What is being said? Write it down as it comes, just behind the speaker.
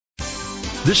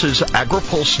This is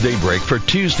AgriPulse Daybreak for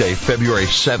Tuesday, February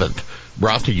 7th,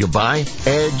 brought to you by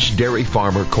Edge Dairy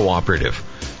Farmer Cooperative.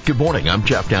 Good morning, I'm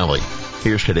Jeff Downey.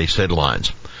 Here's today's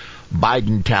headlines.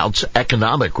 Biden touts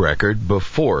economic record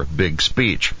before big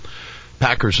speech.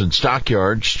 Packers and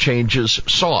stockyards changes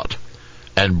sought.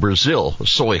 And Brazil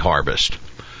soy harvest.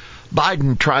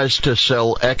 Biden tries to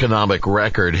sell economic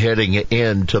record heading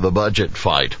into the budget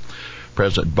fight.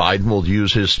 President Biden will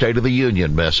use his State of the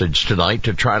Union message tonight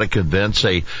to try to convince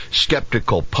a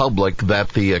skeptical public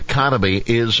that the economy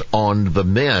is on the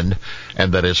mend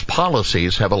and that his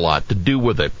policies have a lot to do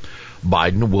with it.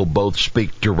 Biden will both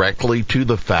speak directly to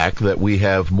the fact that we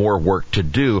have more work to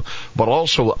do, but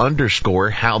also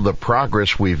underscore how the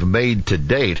progress we've made to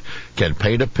date can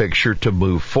paint a picture to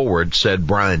move forward, said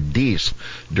Brian Deese,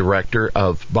 director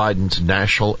of Biden's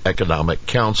National Economic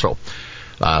Council.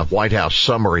 White House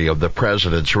summary of the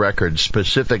president's record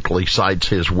specifically cites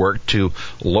his work to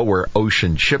lower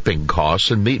ocean shipping costs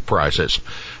and meat prices.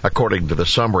 According to the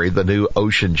summary, the new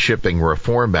Ocean Shipping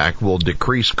Reform Act will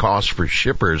decrease costs for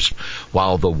shippers,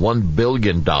 while the $1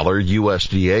 billion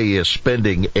USDA is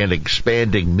spending in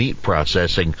expanding meat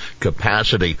processing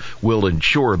capacity will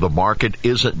ensure the market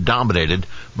isn't dominated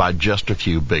by just a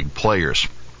few big players.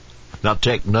 Now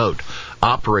take note,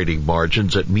 operating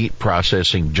margins at meat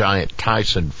processing giant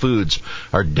Tyson Foods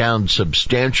are down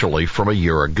substantially from a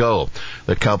year ago.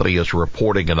 The company is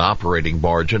reporting an operating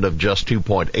margin of just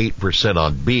 2.8%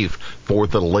 on beef for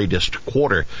the latest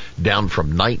quarter, down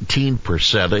from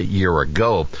 19% a year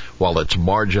ago, while its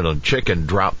margin on chicken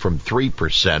dropped from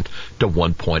 3% to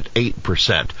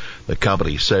 1.8%. The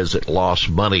company says it lost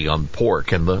money on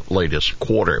pork in the latest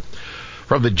quarter.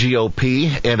 From the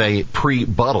GOP, in a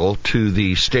pre-buttal to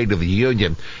the State of the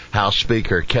Union, House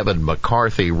Speaker Kevin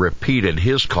McCarthy repeated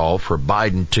his call for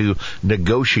Biden to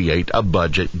negotiate a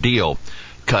budget deal.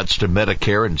 Cuts to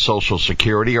Medicare and Social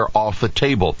Security are off the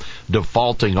table.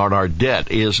 Defaulting on our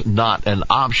debt is not an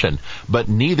option, but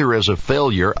neither is a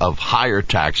failure of higher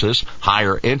taxes,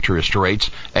 higher interest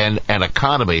rates, and an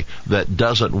economy that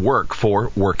doesn't work for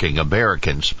working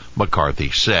Americans,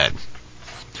 McCarthy said.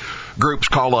 Groups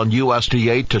call on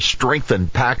USDA to strengthen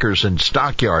Packers and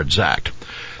Stockyards Act.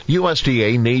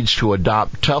 USDA needs to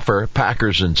adopt tougher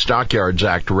Packers and Stockyards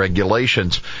Act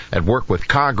regulations and work with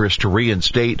Congress to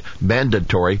reinstate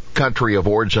mandatory country of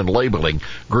origin labeling.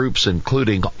 Groups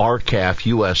including RCAF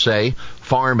USA,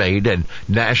 Farm Aid, and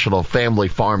National Family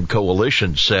Farm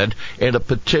Coalition said in a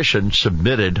petition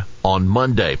submitted on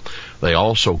Monday. They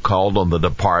also called on the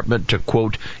department to,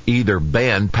 quote, either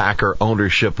ban Packer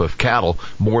ownership of cattle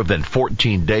more than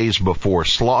 14 days before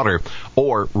slaughter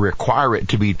or require it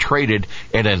to be traded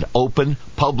in an open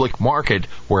public market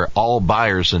where all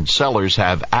buyers and sellers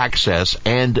have access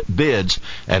and bids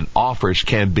and offers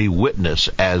can be witnessed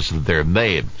as they're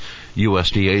made.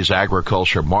 USDA's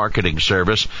Agriculture Marketing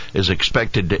Service is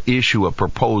expected to issue a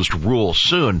proposed rule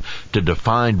soon to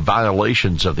define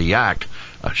violations of the Act,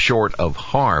 short of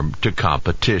harm to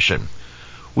competition.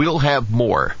 We'll have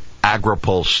more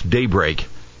AgriPulse Daybreak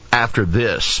after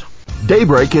this.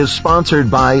 Daybreak is sponsored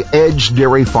by Edge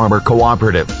Dairy Farmer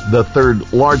Cooperative, the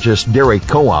third largest dairy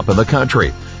co-op in the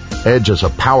country. Edge is a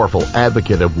powerful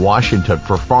advocate of Washington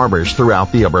for farmers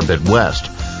throughout the upper Midwest.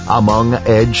 Among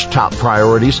Edge's top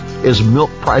priorities is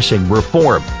milk pricing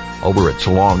reform. Over its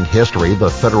long history, the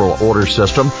federal order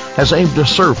system has aimed to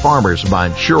serve farmers by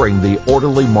ensuring the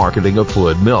orderly marketing of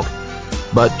fluid milk.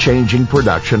 But changing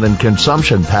production and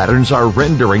consumption patterns are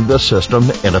rendering the system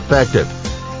ineffective.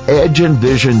 Edge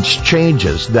envisions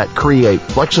changes that create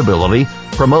flexibility,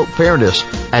 promote fairness,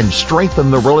 and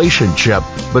strengthen the relationship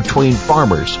between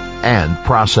farmers and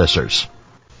processors.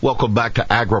 Welcome back to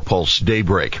AgriPulse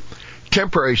Daybreak.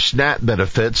 Temporary SNAP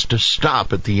benefits to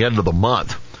stop at the end of the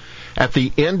month. At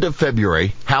the end of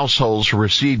February, households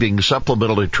receiving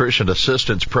Supplemental Nutrition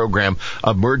Assistance Program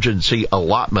emergency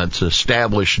allotments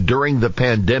established during the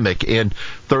pandemic in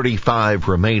 35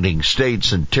 remaining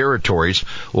states and territories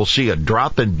will see a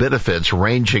drop in benefits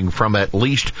ranging from at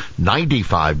least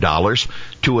 $95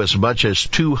 to as much as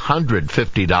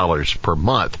 $250 per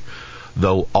month.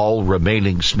 Though all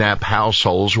remaining SNAP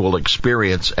households will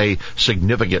experience a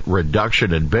significant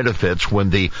reduction in benefits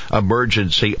when the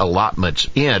emergency allotments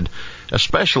end,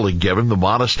 especially given the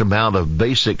modest amount of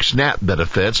basic SNAP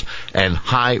benefits and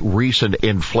high recent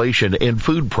inflation in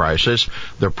food prices,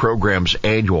 the program's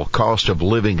annual cost of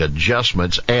living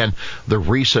adjustments, and the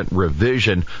recent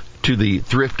revision to the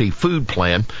Thrifty Food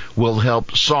Plan will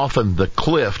help soften the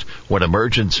cliff when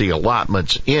emergency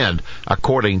allotments end,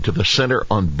 according to the Center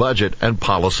on Budget and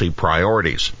Policy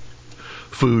Priorities.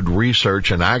 Food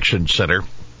Research and Action Center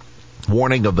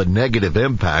warning of the negative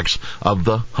impacts of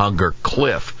the hunger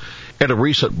cliff. In a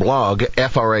recent blog,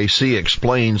 FRAC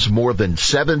explains more than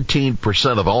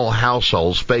 17% of all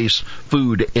households face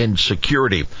food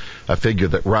insecurity, a figure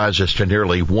that rises to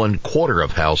nearly 1/4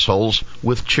 of households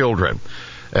with children.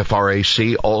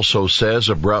 FRAC also says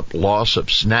abrupt loss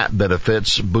of SNAP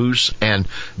benefits, boosts, and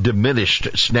diminished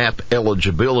SNAP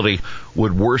eligibility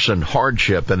would worsen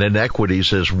hardship and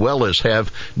inequities as well as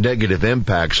have negative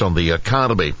impacts on the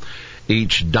economy.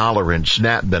 Each dollar in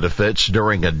SNAP benefits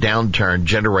during a downturn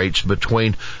generates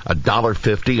between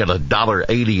 $1.50 and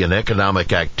 $1.80 in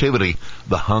economic activity,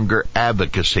 the Hunger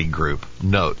Advocacy Group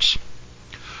notes.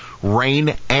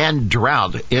 Rain and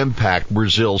drought impact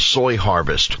Brazil's soy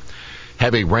harvest.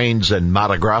 Heavy rains in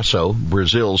Mato Grosso,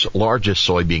 Brazil's largest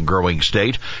soybean growing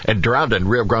state, and drought in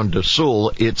Rio Grande do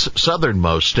Sul, its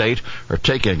southernmost state, are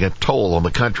taking a toll on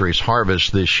the country's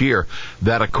harvest this year.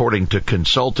 That according to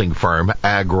consulting firm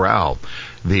Agral.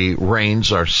 The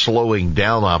rains are slowing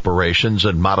down operations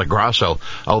in Mato Grosso,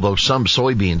 although some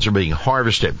soybeans are being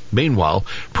harvested. Meanwhile,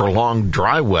 prolonged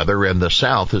dry weather in the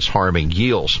south is harming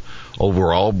yields.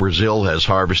 Overall, Brazil has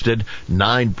harvested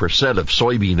 9% of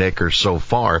soybean acres so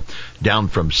far, down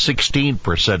from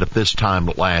 16% at this time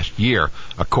last year,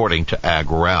 according to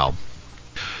Agral.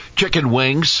 Chicken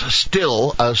wings,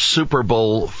 still a Super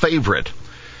Bowl favorite.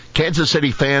 Kansas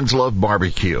City fans love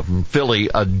barbecue. Philly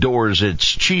adores its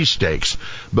cheesesteaks.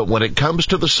 But when it comes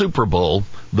to the Super Bowl,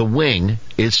 the wing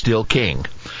is still king.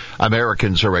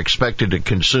 Americans are expected to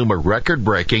consume a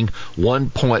record-breaking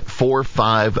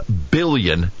 1.45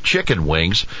 billion chicken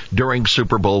wings during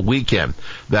Super Bowl weekend.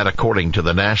 That according to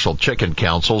the National Chicken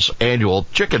Council's annual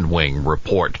chicken wing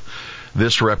report.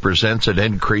 This represents an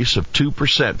increase of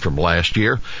 2% from last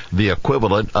year, the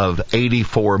equivalent of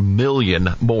 84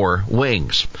 million more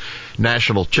wings.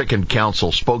 National Chicken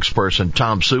Council spokesperson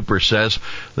Tom Super says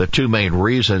the two main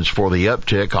reasons for the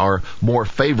uptick are more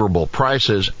favorable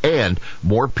prices and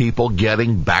more people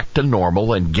getting back to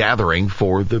normal and gathering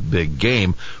for the big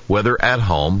game, whether at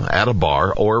home, at a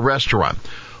bar, or a restaurant.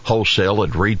 Wholesale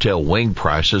and retail wing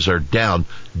prices are down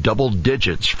double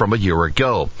digits from a year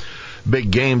ago.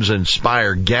 Big games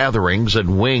inspire gatherings,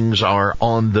 and wings are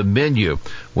on the menu.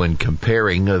 When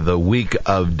comparing the week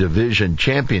of division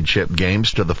championship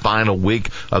games to the final week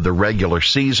of the regular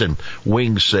season,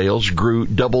 wing sales grew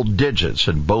double digits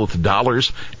in both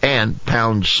dollars and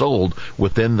pounds sold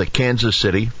within the Kansas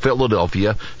City,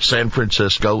 Philadelphia, San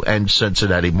Francisco, and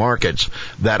Cincinnati markets.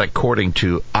 That according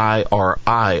to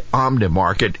IRI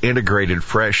OmniMarket Integrated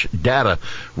Fresh data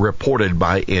reported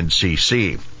by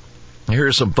NCC. Here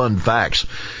are some fun facts.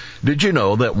 Did you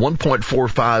know that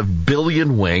 1.45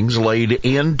 billion wings laid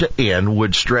end to end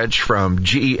would stretch from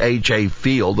GEHA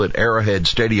Field at Arrowhead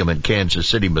Stadium in Kansas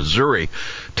City, Missouri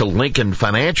to Lincoln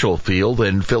Financial Field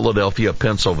in Philadelphia,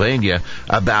 Pennsylvania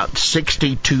about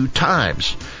 62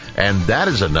 times? And that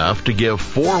is enough to give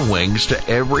 4 wings to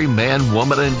every man,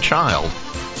 woman, and child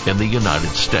in the United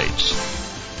States.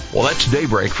 Well, that's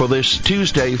Daybreak for this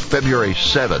Tuesday, February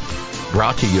 7th.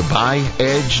 Brought to you by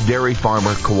Edge Dairy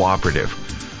Farmer Cooperative.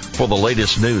 For the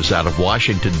latest news out of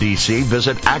Washington, D.C.,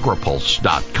 visit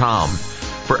agripulse.com.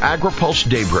 For AgriPulse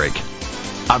Daybreak,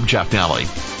 I'm Jeff Nally.